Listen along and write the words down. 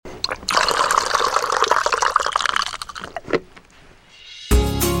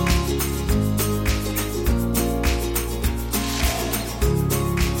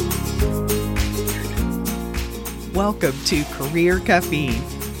welcome to Career Caffeine,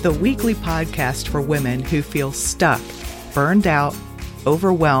 the weekly podcast for women who feel stuck, burned out,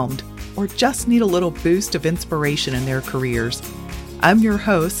 overwhelmed, or just need a little boost of inspiration in their careers. I'm your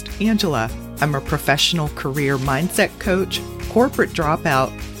host, Angela. I'm a professional career mindset coach, corporate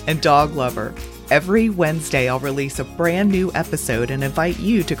dropout, and dog lover. Every Wednesday, I'll release a brand new episode and invite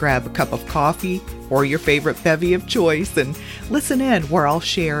you to grab a cup of coffee or your favorite bevy of choice and listen in, where I'll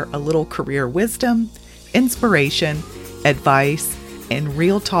share a little career wisdom, inspiration, advice, and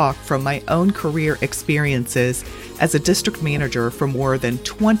real talk from my own career experiences as a district manager for more than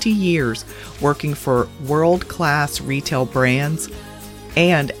 20 years, working for world-class retail brands,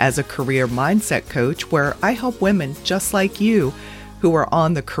 and as a career mindset coach, where I help women just like you who are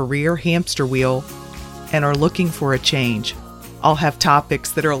on the career hamster wheel and are looking for a change. I'll have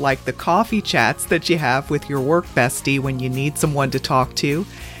topics that are like the coffee chats that you have with your work bestie when you need someone to talk to,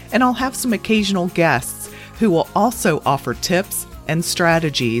 and I'll have some occasional guests who will also offer tips and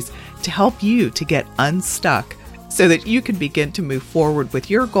strategies to help you to get unstuck so that you can begin to move forward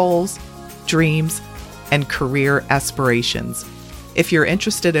with your goals, dreams, and career aspirations. If you're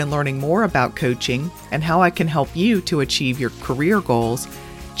interested in learning more about coaching and how I can help you to achieve your career goals,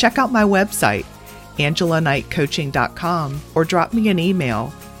 check out my website, angelanightcoaching.com, or drop me an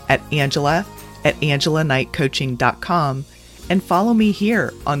email at angela@angelanightcoaching.com, and follow me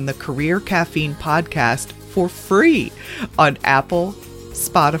here on the Career Caffeine podcast for free on Apple,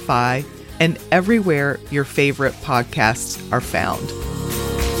 Spotify, and everywhere your favorite podcasts are found.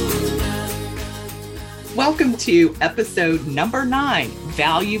 Welcome to episode number 9,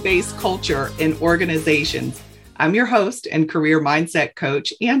 Value-Based Culture in Organizations. I'm your host and career mindset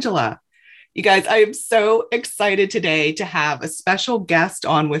coach, Angela. You guys, I am so excited today to have a special guest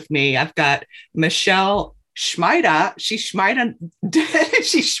on with me. I've got Michelle Schmeion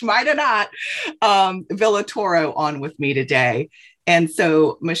Villatoro on with me today. And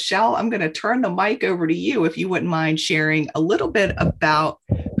so, Michelle, I'm going to turn the mic over to you if you wouldn't mind sharing a little bit about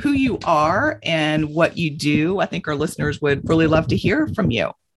who you are and what you do. I think our listeners would really love to hear from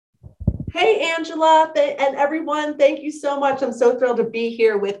you. Hey, Angela, and everyone, thank you so much. I'm so thrilled to be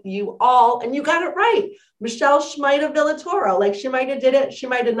here with you all. And you got it right. Michelle Schmeion Villatoro. Like, she might have did it, she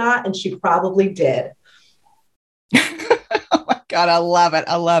might have not, and she probably did. Oh my God, I love it.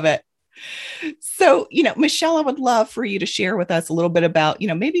 I love it. So, Michelle, I would love for you to share with us a little bit about,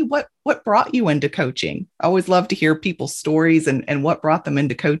 maybe what brought you into coaching. I always love to hear people's stories and what brought them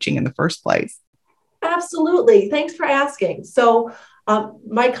into coaching in the first place. Absolutely. Thanks for asking. So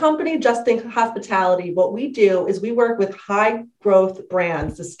my company, Just Think Hospitality, what we do is we work with high growth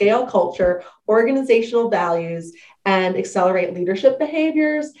brands to scale culture, organizational values, and accelerate leadership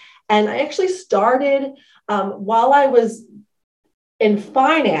behaviors. And I actually started while I was in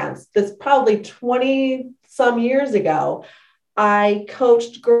finance. That's probably 20 some years ago. I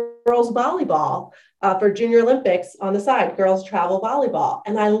coached girls volleyball for Junior Olympics on the side, girls travel volleyball.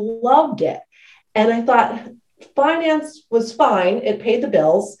 And I loved it. And I thought finance was fine. It paid the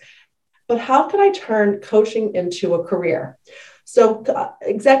bills, but how could I turn coaching into a career? So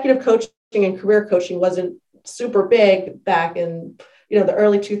executive coaching and career coaching wasn't super big back in the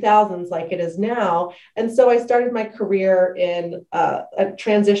early 2000s like it is now. And so I started my career in a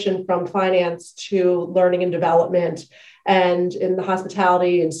transition from finance to learning and development and in the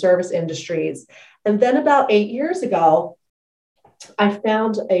hospitality and service industries. And then about 8 years ago, I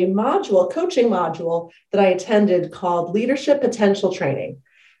found a coaching module that I attended called Leadership Potential Training.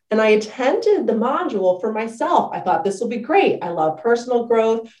 And I attended the module for myself. I thought this will be great. I love personal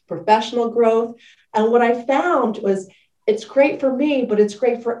growth, professional growth. And what I found was it's great for me, but it's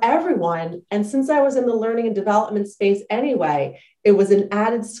great for everyone. And since I was in the learning and development space anyway, it was an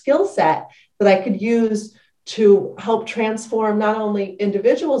added skill set that I could use to help transform not only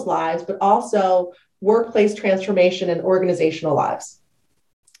individuals' lives, but also workplace transformation and organizational lives.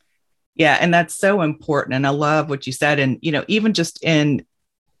 Yeah, and that's so important. And I love what you said. And, even just in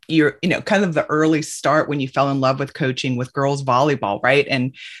your, kind of the early start when you fell in love with coaching with girls volleyball, right?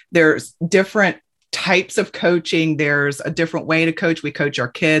 And there's different types of coaching. There's a different way to coach. We coach our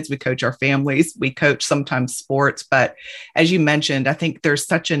kids, we coach our families, we coach sometimes sports. But as you mentioned, I think there's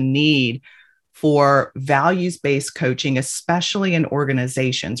such a need for values-based coaching, especially in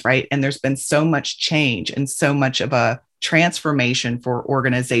organizations, right? And there's been so much change and so much of a transformation for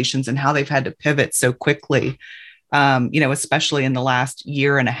organizations and how they've had to pivot so quickly, especially in the last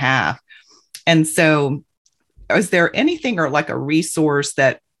year and a half. And so is there anything or like a resource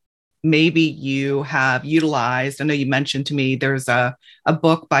that maybe you have utilized? I know you mentioned to me there's a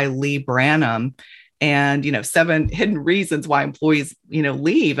book by Lee Branham, and, 7 hidden reasons why employees,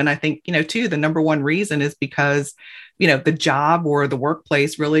 leave. And I think, too, the number one reason is because, the job or the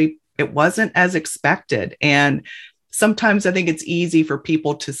workplace really, it wasn't as expected. And sometimes I think it's easy for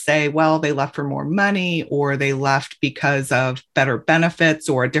people to say, well, they left for more money or they left because of better benefits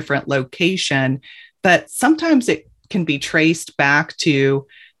or a different location. But sometimes it can be traced back to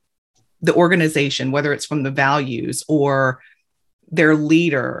the organization, whether it's from the values or their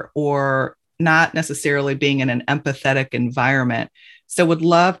leader or not necessarily being in an empathetic environment. So would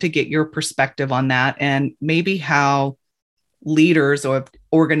love to get your perspective on that and maybe how leaders or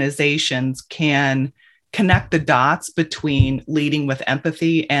organizations can connect the dots between leading with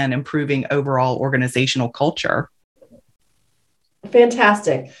empathy and improving overall organizational culture.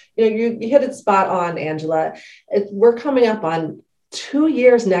 Fantastic. You hit it spot on, Angela. We're coming up on 2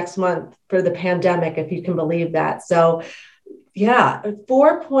 years next month for the pandemic, if you can believe that. So yeah,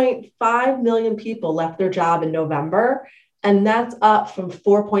 4.5 million people left their job in November, and that's up from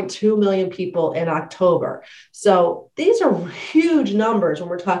 4.2 million people in October. So these are huge numbers when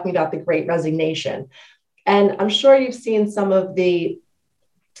we're talking about the Great Resignation. And I'm sure you've seen some of the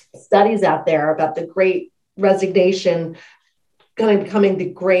studies out there about the Great Resignation kind of becoming the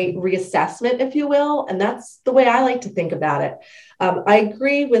Great Reassessment, if you will. And that's the way I like to think about it. I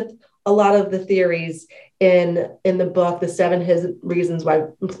agree with a lot of the theories in the book, the 7 reasons why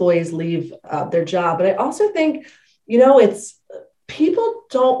employees leave their job. But I also think, it's people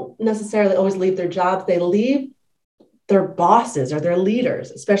don't necessarily always leave their jobs. They leave their bosses or their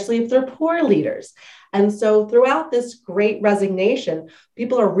leaders, especially if they're poor leaders. And so throughout this Great Resignation,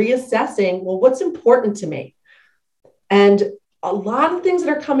 people are reassessing, well, what's important to me? And a lot of things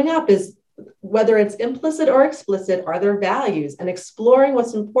that are coming up is whether it's implicit or explicit are their values and exploring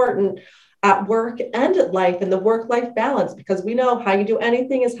what's important at work and at life and the work-life balance, because we know how you do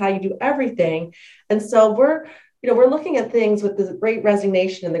anything is how you do everything. And so we're looking at things with the Great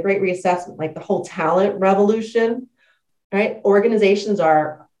Resignation and the Great Reassessment, like the whole talent revolution, right? Organizations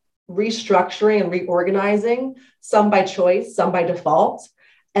are restructuring and reorganizing, some by choice, some by default,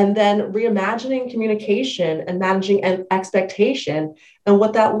 and then reimagining communication and managing an expectation and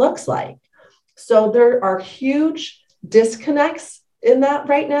what that looks like. So there are huge disconnects in that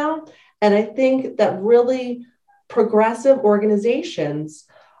right now. And I think that really progressive organizations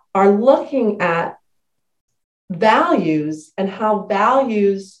are looking at values and how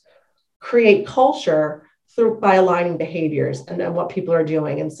values create culture by aligning behaviors and what people are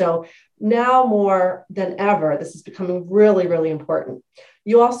doing. And so now more than ever, this is becoming really, really important.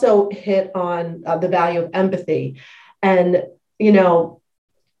 You also hit on the value of empathy. And,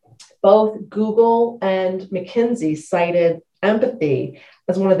 both Google and McKinsey cited empathy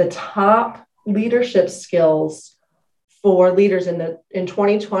as one of the top leadership skills for leaders in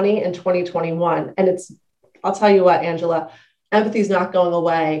 2020 and 2021. And I'll tell you what, Angela, empathy is not going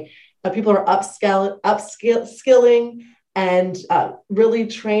away. People are upskilling and really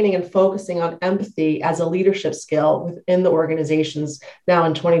training and focusing on empathy as a leadership skill within the organizations now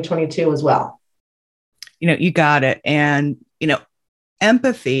in 2022 as well. You got it. And,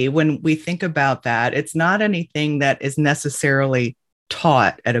 empathy, when we think about that, it's not anything that is necessarily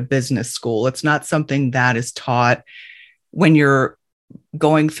taught at a business school. It's not something that is taught when you're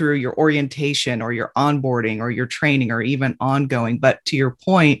going through your orientation or your onboarding or your training or even ongoing. But to your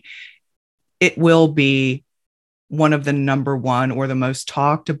point, it will be one of the number one or the most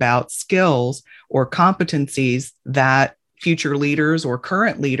talked about skills or competencies that future leaders or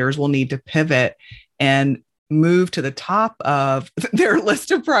current leaders will need to pivot and move to the top of their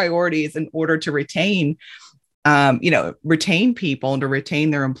list of priorities in order to retain people and to retain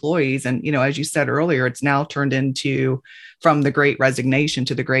their employees. And, as you said earlier, it's now turned into from the Great Resignation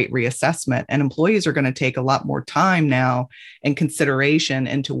to the Great Reassessment. And employees are going to take a lot more time now and consideration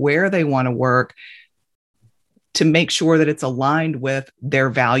into where they want to work to make sure that it's aligned with their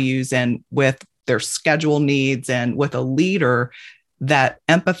values and with their schedule needs and with a leader that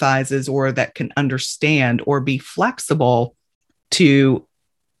empathizes or that can understand or be flexible to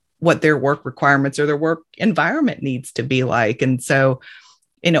what their work requirements or their work environment needs to be like. And so,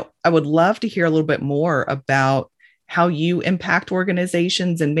 I would love to hear a little bit more about how you impact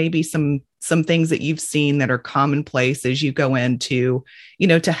organizations and maybe some things that you've seen that are commonplace as you go into,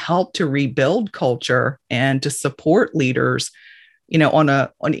 to help to rebuild culture and to support leaders,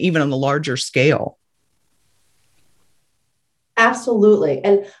 on even on a larger scale. Absolutely.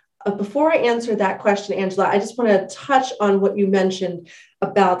 And before I answer that question, Angela, I just want to touch on what you mentioned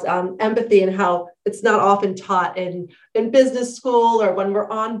about empathy and how it's not often taught in business school or when we're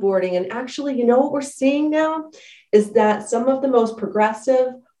onboarding. And actually, what we're seeing now is that some of the most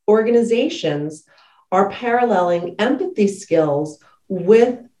progressive organizations are paralleling empathy skills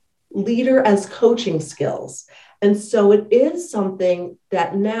with leader as coaching skills. And so it is something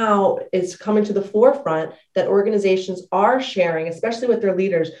that now is coming to the forefront that organizations are sharing, especially with their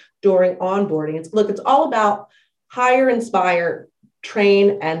leaders during onboarding. It's all about hire, inspire,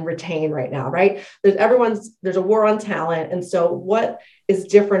 train, and retain right now, right? There's a war on talent. And so what is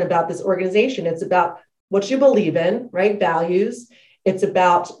different about this organization? It's about what you believe in, right? Values. It's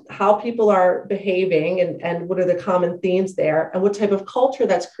about how people are behaving and what are the common themes there and what type of culture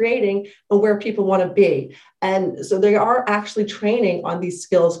that's creating and where people want to be. And so they are actually training on these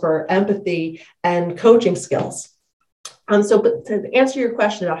skills for empathy and coaching skills. But to answer your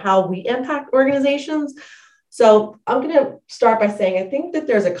question about how we impact organizations, so I'm going to start by saying, I think that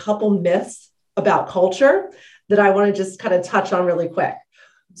there's a couple myths about culture that I want to just kind of touch on really quick.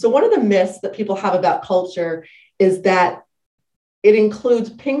 So one of the myths that people have about culture is that it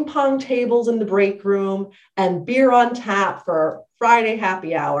includes ping pong tables in the break room and beer on tap for Friday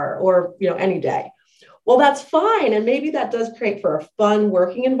happy hour or, any day. Well, that's fine. And maybe that does create for a fun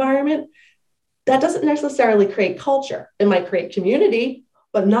working environment. That doesn't necessarily create culture. It might create community,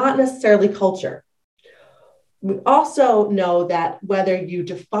 but not necessarily culture. We also know that whether you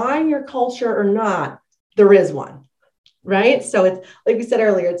define your culture or not, there is one, right? So it's, like we said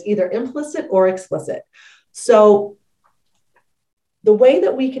earlier, it's either implicit or explicit. So the way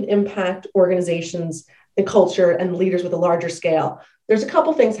that we can impact organizations and culture and leaders with a larger scale, there's a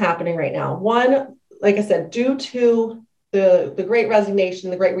couple things happening right now. One, like I said, due to the great resignation,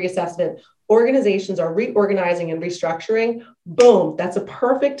 the great reassessment, organizations are reorganizing and restructuring. Boom, that's a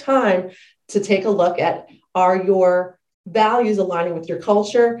perfect time to take a look at, are your values aligning with your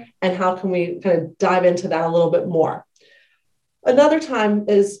culture, and how can we kind of dive into that a little bit more? Another time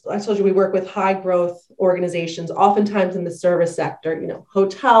is, I told you, we work with high growth organizations, oftentimes in the service sector,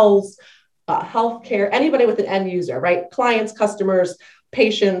 hotels, healthcare, anybody with an end user, right? Clients, customers,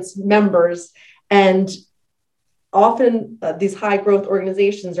 patients, members. And often these high growth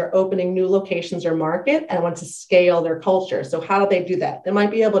organizations are opening new locations or market and want to scale their culture. So how do they do that? They might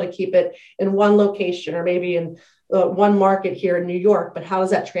be able to keep it in one location or maybe in one market here in New York, but how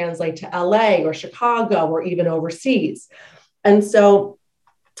does that translate to LA or Chicago or even overseas? And so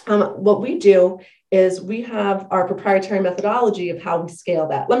what we do is we have our proprietary methodology of how we scale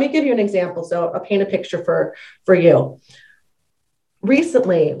that. Let me give you an example. So I'll paint a picture for you.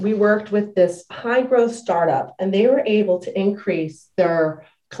 Recently, we worked with this high growth startup, and they were able to increase their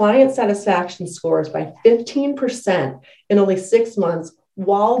client satisfaction scores by 15% in only 6 months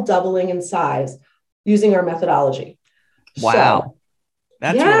while doubling in size using our methodology. Wow. So,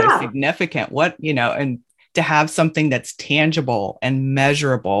 that's really significant. And to have something that's tangible and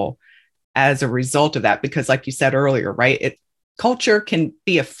measurable as a result of that, because like you said earlier, right, culture can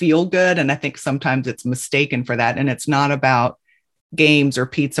be a feel good. And I think sometimes it's mistaken for that. And it's not about games or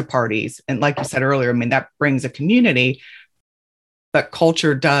pizza parties. And like you said earlier, that brings a community, but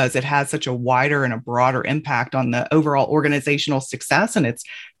culture it has such a wider and a broader impact on the overall organizational success. And its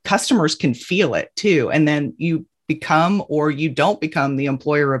customers can feel it too. And then you become, or you don't become, the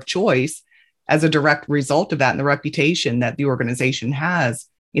employer of choice as a direct result of that, and the reputation that the organization has,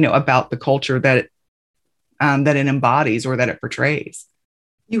 about the culture that it embodies or that it portrays.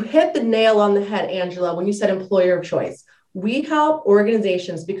 You hit the nail on the head, Angela, when you said employer of choice. We help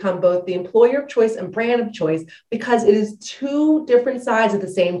organizations become both the employer of choice and brand of choice because it is two different sides of the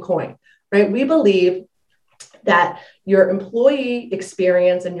same coin, right? We believe that your employee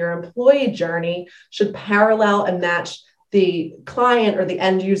experience and your employee journey should parallel and match the client or the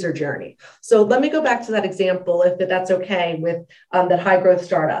end user journey. So let me go back to that example, if that's okay, with that high growth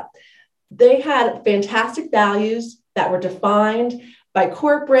startup. They had fantastic values that were defined by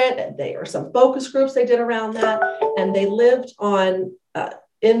corporate. There were some focus groups they did around that, and they lived on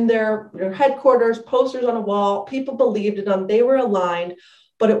in their headquarters, posters on a wall. People believed in them. They were aligned,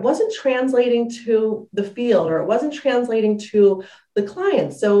 but it wasn't translating to the field, or it wasn't translating to the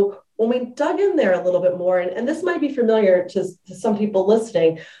clients. So when we dug in there a little bit more, and this might be familiar to some people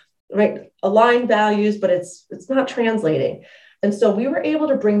listening, right? Aligned values, but it's not translating. And so we were able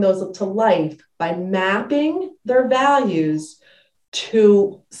to bring those to life by mapping their values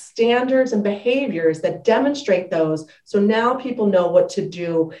to standards and behaviors that demonstrate those. So now people know what to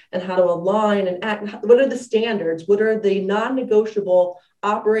do and how to align and act. What are the standards? What are the non-negotiable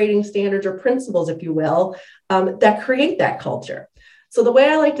operating standards or principles, if you will, that create that culture? So the way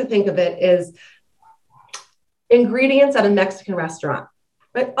I like to think of it is ingredients at a Mexican restaurant.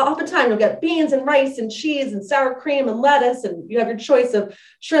 Right? Oftentimes you'll get beans and rice and cheese and sour cream and lettuce, and you have your choice of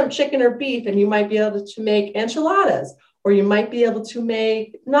shrimp, chicken, or beef, and you might be able to make enchiladas. or you might be able to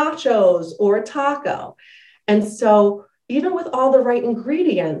make nachos or a taco. And so even with all the right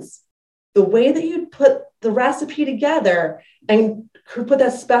ingredients, the way that you put the recipe together and put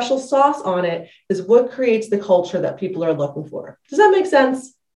that special sauce on it is what creates the culture that people are looking for. Does that make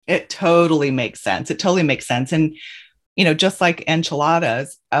sense? It totally makes sense. It totally makes sense. And, just like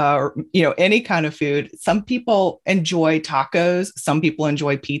enchiladas or, any kind of food, some people enjoy tacos, some people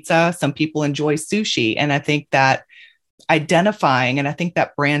enjoy pizza, some people enjoy sushi. And I think that identifying, and I think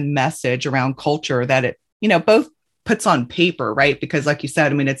that brand message around culture that it, both puts on paper, right? Because like you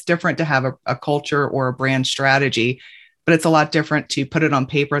said, it's different to have a culture or a brand strategy, but it's a lot different to put it on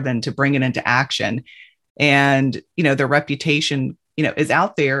paper than to bring it into action. And, their reputation, is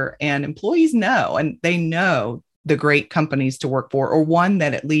out there, and employees know, and they know the great companies to work for, or one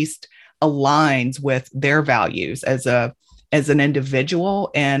that at least aligns with their values as an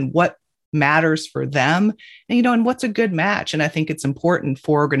individual and what matters for them, and, and what's a good match. And I think it's important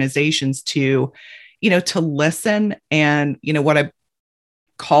for organizations to, to listen, and, what I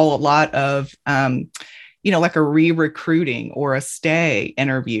call a lot of, like a re-recruiting or a stay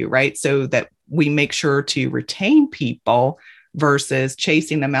interview, right? So that we make sure to retain people versus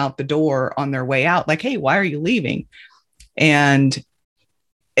chasing them out the door on their way out. Like, hey, why are you leaving? And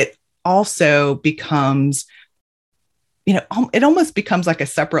it also becomes, it almost becomes like a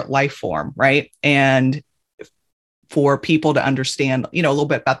separate life form, right? And for people to understand, a little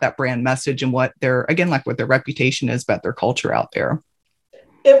bit about that brand message and what their reputation is about their culture out there.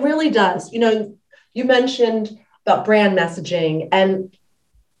 It really does. You mentioned about brand messaging, and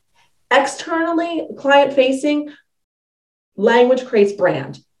externally, client facing, language creates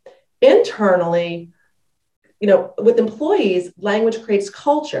brand. Internally, with employees, language creates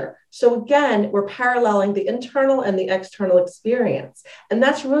culture. So again, we're paralleling the internal and the external experience. And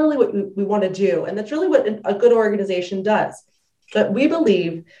that's really what we want to do. And that's really what a good organization does. But we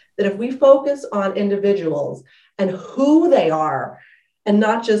believe that if we focus on individuals and who they are, and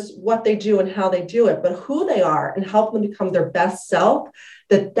not just what they do and how they do it, but who they are, and help them become their best self,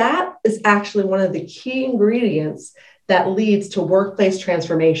 that is actually one of the key ingredients that leads to workplace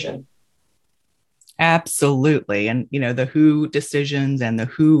transformation. Absolutely. And, the who decisions and the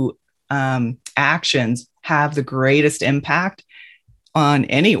who actions have the greatest impact on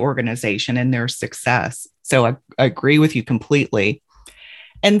any organization and their success. So I agree with you completely.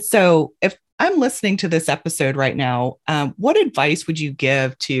 And so if I'm listening to this episode right now, what advice would you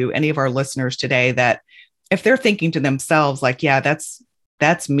give to any of our listeners today that if they're thinking to themselves, like, yeah,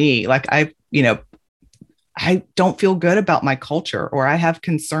 that's me. Like I don't feel good about my culture, or I have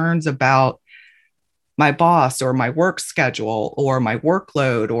concerns about my boss or my work schedule or my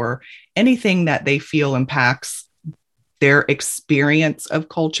workload or anything that they feel impacts their experience of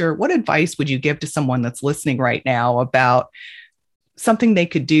culture. What advice would you give to someone that's listening right now about something they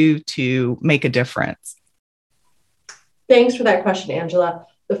could do to make a difference? Thanks for that question, Angela.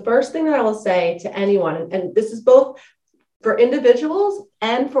 The first thing that I will say to anyone, and this is both for individuals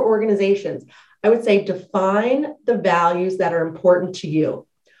and for organizations, I would say define the values that are important to you.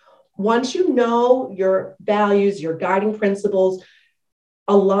 Once you know your values, your guiding principles,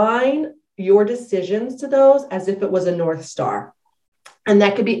 align your decisions to those as if it was a North Star. And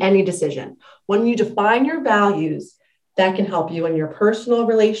that could be any decision. When you define your values, that can help you in your personal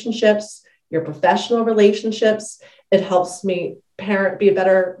relationships, your professional relationships. It helps me be a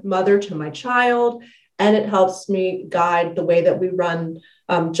better mother to my child. And it helps me guide the way that we run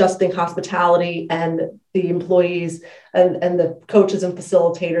Just Think Hospitality and the employees and the coaches and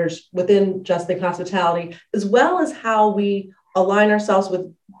facilitators within Just Think Hospitality, as well as how we align ourselves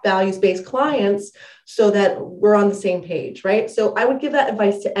with values-based clients so that we're on the same page, right? So I would give that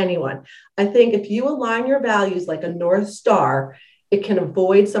advice to anyone. I think if you align your values like a North Star, it can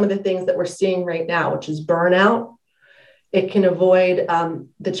avoid some of the things that we're seeing right now, which is burnout. It can avoid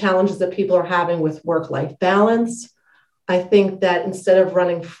the challenges that people are having with work-life balance. I think that instead of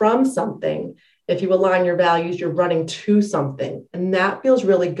running from something, if you align your values, you're running to something. And that feels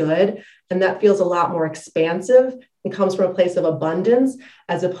really good. And that feels a lot more expansive and comes from a place of abundance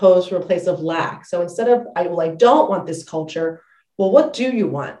as opposed from a place of lack. So instead of, I don't want this culture, well, what do you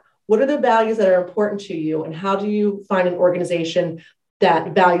want? What are the values that are important to you? And how do you find an organization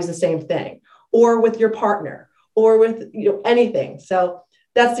that values the same thing? Or with your partner, or with anything. So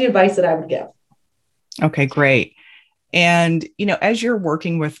that's the advice that I would give. Okay, great. And, as you're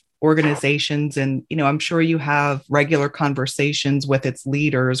working with organizations and, I'm sure you have regular conversations with its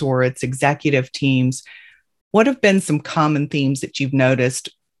leaders or its executive teams, what have been some common themes that you've noticed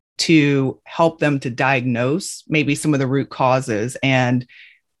to help them to diagnose maybe some of the root causes? And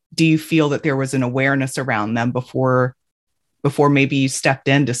do you feel that there was an awareness around them before before maybe you stepped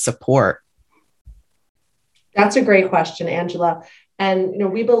in to support? That's a great question, Angela.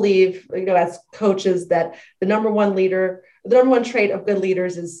 And, we believe, as coaches, that the number one trait of good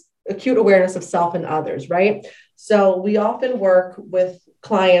leaders is acute awareness of self and others, right? So we often work with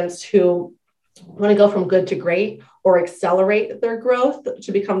clients who want to go from good to great or accelerate their growth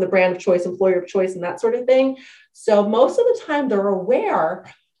to become the brand of choice, employer of choice, and that sort of thing. So most of the time they're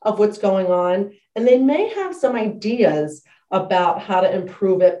aware of what's going on, and they may have some ideas about how to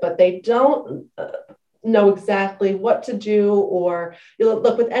improve it, but they don't know exactly what to do. Or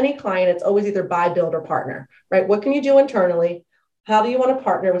look, with any client, it's always either buy, build, or partner, right? What can you do internally? How do you want to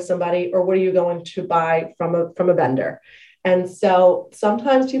partner with somebody, or what are you going to buy from a vendor? And so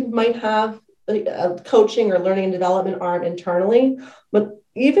sometimes people might have a coaching or learning and development arm internally, but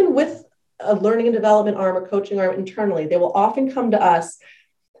even with a learning and development arm or coaching arm internally, they will often come to us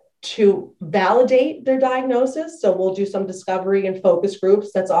to validate their diagnosis. So we'll do some discovery and focus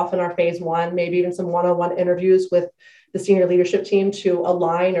groups. That's often our phase one, maybe even some one-on-one interviews with the senior leadership team to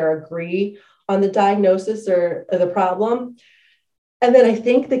align or agree on the diagnosis or the problem. And then I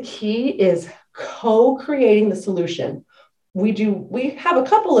think the key is co-creating the solution. We have a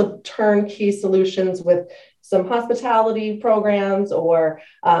couple of turnkey solutions with some hospitality programs or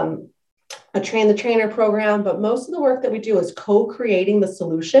a train the trainer program, but most of the work that we do is co-creating the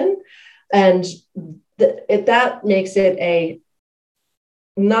solution. And that makes it a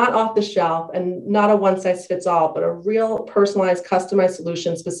not off the shelf and not a one size fits all, but a real personalized, customized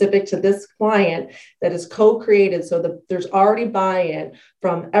solution specific to this client that is co-created so that there's already buy-in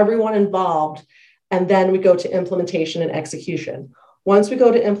from everyone involved. And then we go to implementation and execution. Once we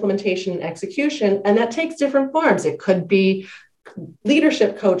go to implementation and execution, and that takes different forms. It could be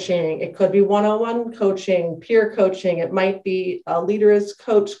leadership coaching. It could be one-on-one coaching, peer coaching. It might be a leaders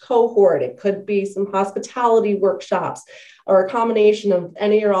coach cohort. It could be some hospitality workshops or a combination of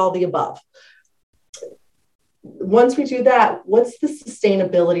any or all the above. Once we do that, what's the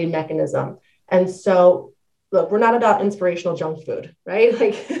sustainability mechanism? And so, look, we're not about inspirational junk food, right?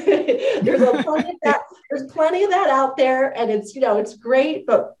 Like there's plenty of that out there, and it's great,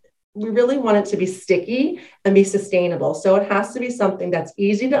 but we really want it to be sticky and be sustainable. So it has to be something that's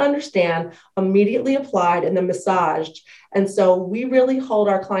easy to understand, immediately applied, and then massaged. And so we really hold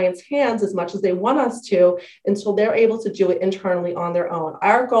our clients' hands as much as they want us to until they're able to do it internally on their own.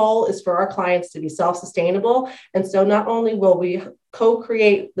 Our goal is for our clients to be self-sustainable. And so not only will we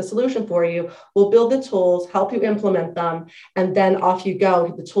co-create the solution for you, we'll build the tools, help you implement them, and then off you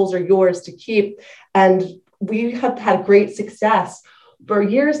go. The tools are yours to keep. And we have had great success. For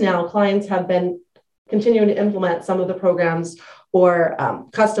years now, clients have been continuing to implement some of the programs or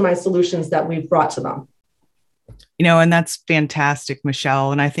customized solutions that we've brought to them. And that's fantastic,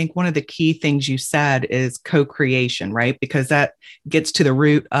 Michelle. And I think one of the key things you said is co-creation, right? Because that gets to the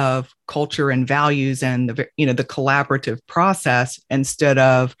root of culture and values and the collaborative process instead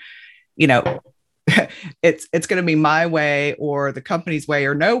of, it's going to be my way or the company's way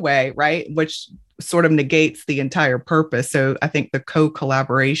or no way, right? Which sort of negates the entire purpose. So I think the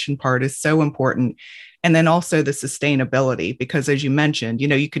co-collaboration part is so important. And then also the sustainability, because as you mentioned,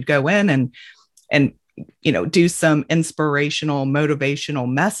 you could go in and do some inspirational,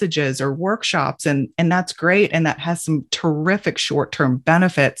 motivational messages or workshops, and that's great. And that has some terrific short-term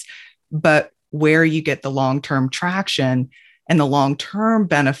benefits, but where you get the long-term traction and the long-term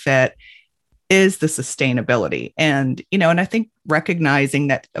benefit is the sustainability. And, and I think recognizing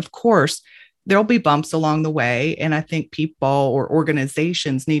that, of course, there'll be bumps along the way. And I think people or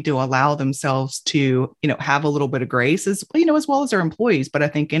organizations need to allow themselves to, have a little bit of grace as well as their employees. But I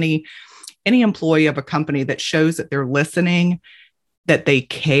think any employee of a company that shows that they're listening, that they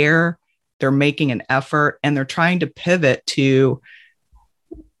care, they're making an effort, and they're trying to pivot to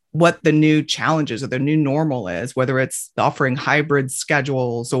what the new challenges or the new normal is, whether it's offering hybrid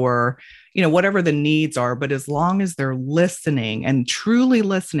schedules or, whatever the needs are. But as long as they're listening and truly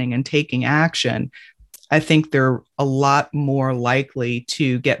listening and taking action, I think they're a lot more likely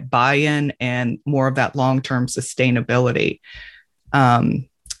to get buy-in and more of that long-term sustainability,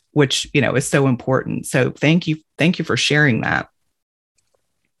 which, is so important. So thank you for sharing that.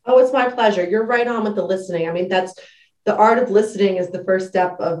 Oh, it's my pleasure. You're right on with the listening. I mean, that's the art of listening is the first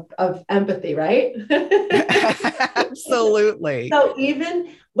step of empathy, right? Absolutely. So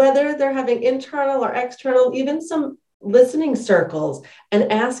even whether they're having internal or external, even some listening circles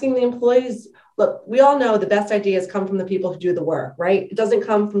and asking the employees, look, we all know the best ideas come from the people who do the work, right? It doesn't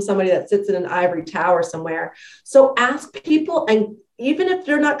come from somebody that sits in an ivory tower somewhere. So ask people, and even if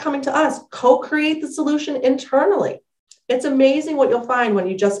they're not coming to us, co-create the solution internally. It's amazing what you'll find when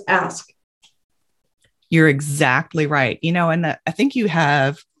you just ask. You're exactly right. And I think you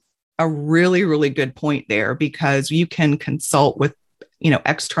have a really, really good point there, because you can consult with,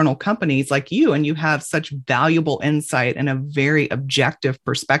 external companies like you, and you have such valuable insight and a very objective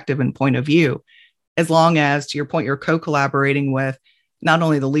perspective and point of view. As long as, to your point, you're co-collaborating with not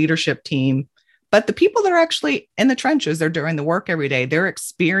only the leadership team, but the people that are actually in the trenches. They're doing the work every day. They're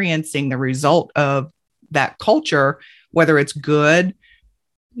experiencing the result of that culture, whether it's good,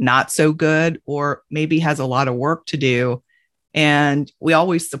 not so good, or maybe has a lot of work to do. And we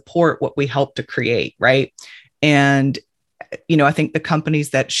always support what we help to create, right? And, I think the companies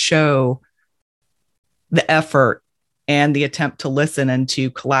that show the effort and the attempt to listen and to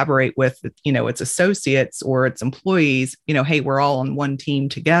collaborate with, its associates or its employees, hey, we're all on one team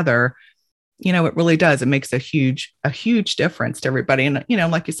together. It really does. It makes a huge difference to everybody. And,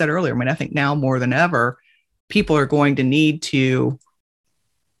 like you said earlier, I think now more than ever, people are going to need to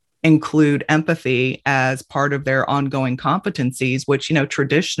include empathy as part of their ongoing competencies, which,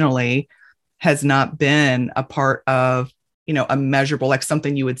 traditionally has not been a part of, a measurable, like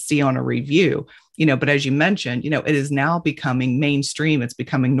something you would see on a review, but as you mentioned, it is now becoming mainstream. It's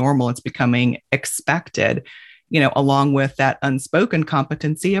becoming normal. It's becoming expected, along with that unspoken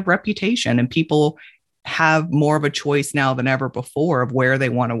competency of reputation. And people have more of a choice now than ever before of where they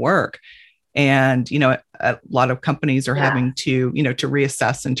want to work. And, a lot of companies are having to, to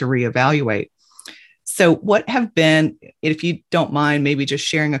reassess and to reevaluate. So what have been, if you don't mind, maybe just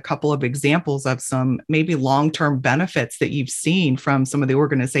sharing a couple of examples of some maybe long-term benefits that you've seen from some of the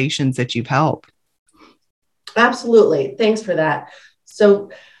organizations that you've helped? Absolutely. Thanks for that.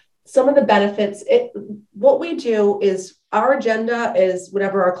 So some of the benefits, what we do is our agenda is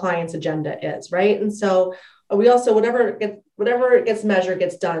whatever our client's agenda is, right? And so we also, whatever gets measured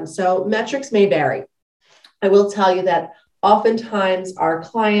gets done. So metrics may vary. I will tell you that oftentimes our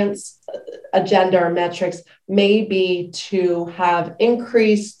clients' agenda or metrics may be to have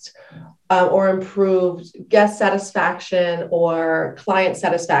increased or improved guest satisfaction or client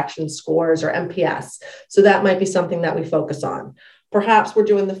satisfaction scores, or NPS. So that might be something that we focus on. Perhaps we're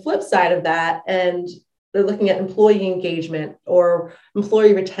doing the flip side of that, and they're looking at employee engagement or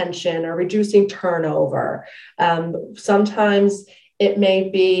employee retention or reducing turnover. Sometimes it may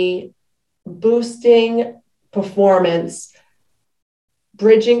be boosting performance,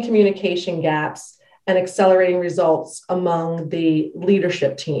 bridging communication gaps, and accelerating results among the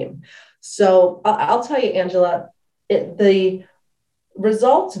leadership team. So I'll tell you, Angela, the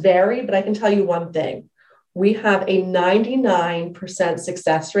results vary, but I can tell you one thing. We have a 99%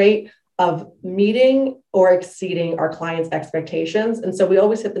 success rate of meeting or exceeding our clients' expectations. And so we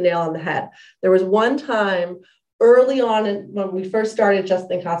always hit the nail on the head. There was one time early on when we first started Just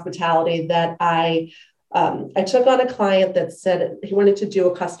Think Hospitality that I took on a client that said he wanted to do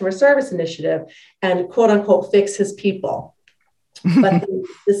a customer service initiative and quote unquote fix his people. But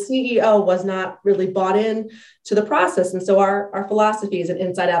the CEO was not really bought in to the process. And so our philosophy is an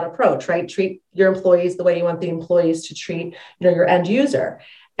inside out approach, right? Treat your employees the way you want the employees to treat, your end user.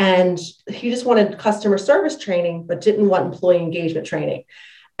 And he just wanted customer service training, but didn't want employee engagement training.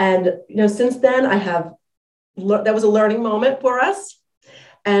 And, since then that was a learning moment for us.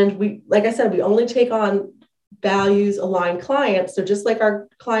 And we, like I said, we only take on values aligned clients. So just like our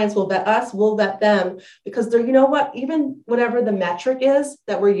clients will vet us, we'll vet them, because they're, even whatever the metric is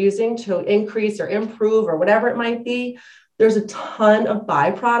that we're using to increase or improve or whatever it might be, there's a ton of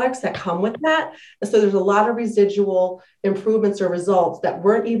byproducts that come with that. And so there's a lot of residual improvements or results that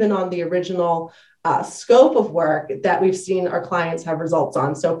weren't even on the original scope of work that we've seen our clients have results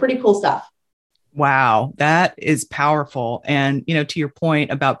on. So pretty cool stuff. Wow, that is powerful. And, to your point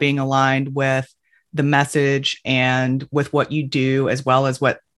about being aligned with the message and with what you do, as well as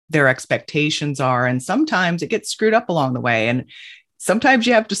what their expectations are. And sometimes it gets screwed up along the way. And sometimes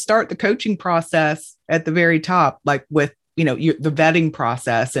you have to start the coaching process at the very top, like with, the vetting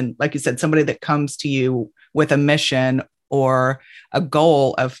process. And like you said, somebody that comes to you with a mission or a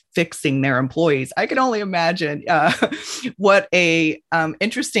goal of fixing their employees. I can only imagine what a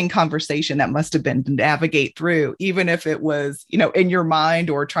interesting conversation that must have been to navigate through, even if it was, in your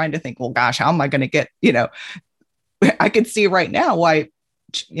mind, or trying to think, well, gosh, how am I going to get, I could see right now why,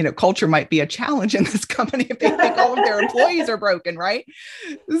 culture might be a challenge in this company if they think all of their employees are broken, right?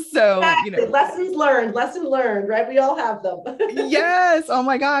 So, lessons learned, right? We all have them. Yes. Oh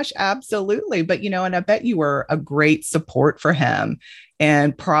my gosh, absolutely. But, and I bet you were a great support for him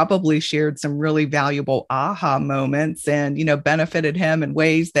and probably shared some really valuable aha moments and, benefited him in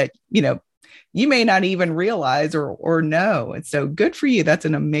ways that, you may not even realize or know. And so good for you. That's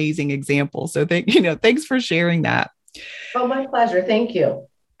an amazing example. So thanks for sharing that. Oh, my pleasure. Thank you.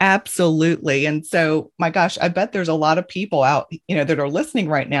 Absolutely. And so, my gosh, I bet there's a lot of people out, that are listening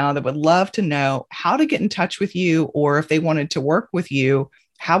right now that would love to know how to get in touch with you, or if they wanted to work with you,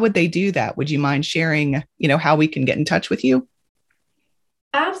 how would they do that? Would you mind sharing, how we can get in touch with you?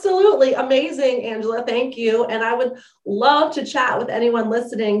 Absolutely. Amazing, Angela. Thank you. And I would love to chat with anyone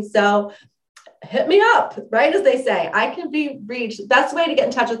listening. So hit me up, right? As they say, I can be reached. Best way to get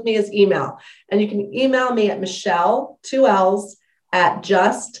in touch with me is email. And you can email me at Michelle, 2Ls, at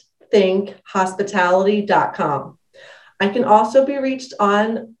justthinkhospitality.com. I can also be reached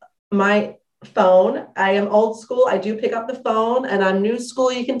on my phone. I am old school. I do pick up the phone, and on new school,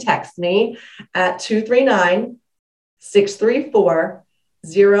 you can text me at 239-634-0881.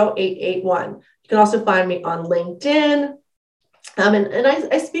 You can also find me on LinkedIn. And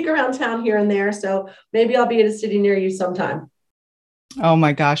I speak around town here and there. So maybe I'll be at a city near you sometime. Oh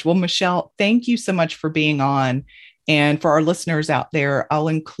my gosh. Well, Michelle, thank you so much for being on. And for our listeners out there, I'll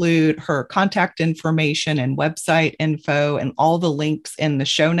include her contact information and website info and all the links in the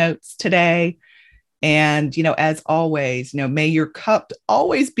show notes today. And, as always, may your cup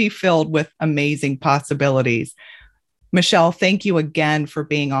always be filled with amazing possibilities. Michelle, thank you again for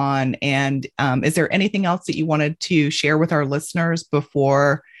being on. And is there anything else that you wanted to share with our listeners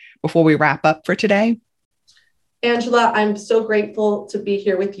before we wrap up for today? Angela, I'm so grateful to be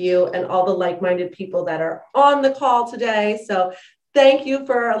here with you and all the like-minded people that are on the call today. So thank you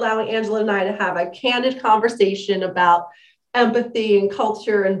for allowing Angela and I to have a candid conversation about empathy and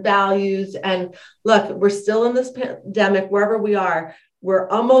culture and values. And look, we're still in this pandemic, wherever we are. We're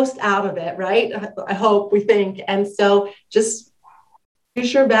almost out of it, right? I hope, we think. And so just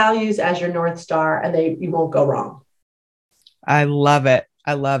use your values as your North Star, and you won't go wrong. I love it.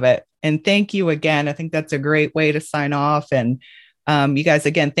 I love it. And thank you again. I think that's a great way to sign off. And you guys,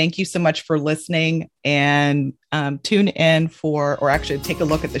 again, thank you so much for listening, and tune in or actually take a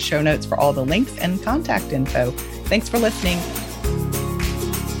look at the show notes for all the links and contact info. Thanks for listening.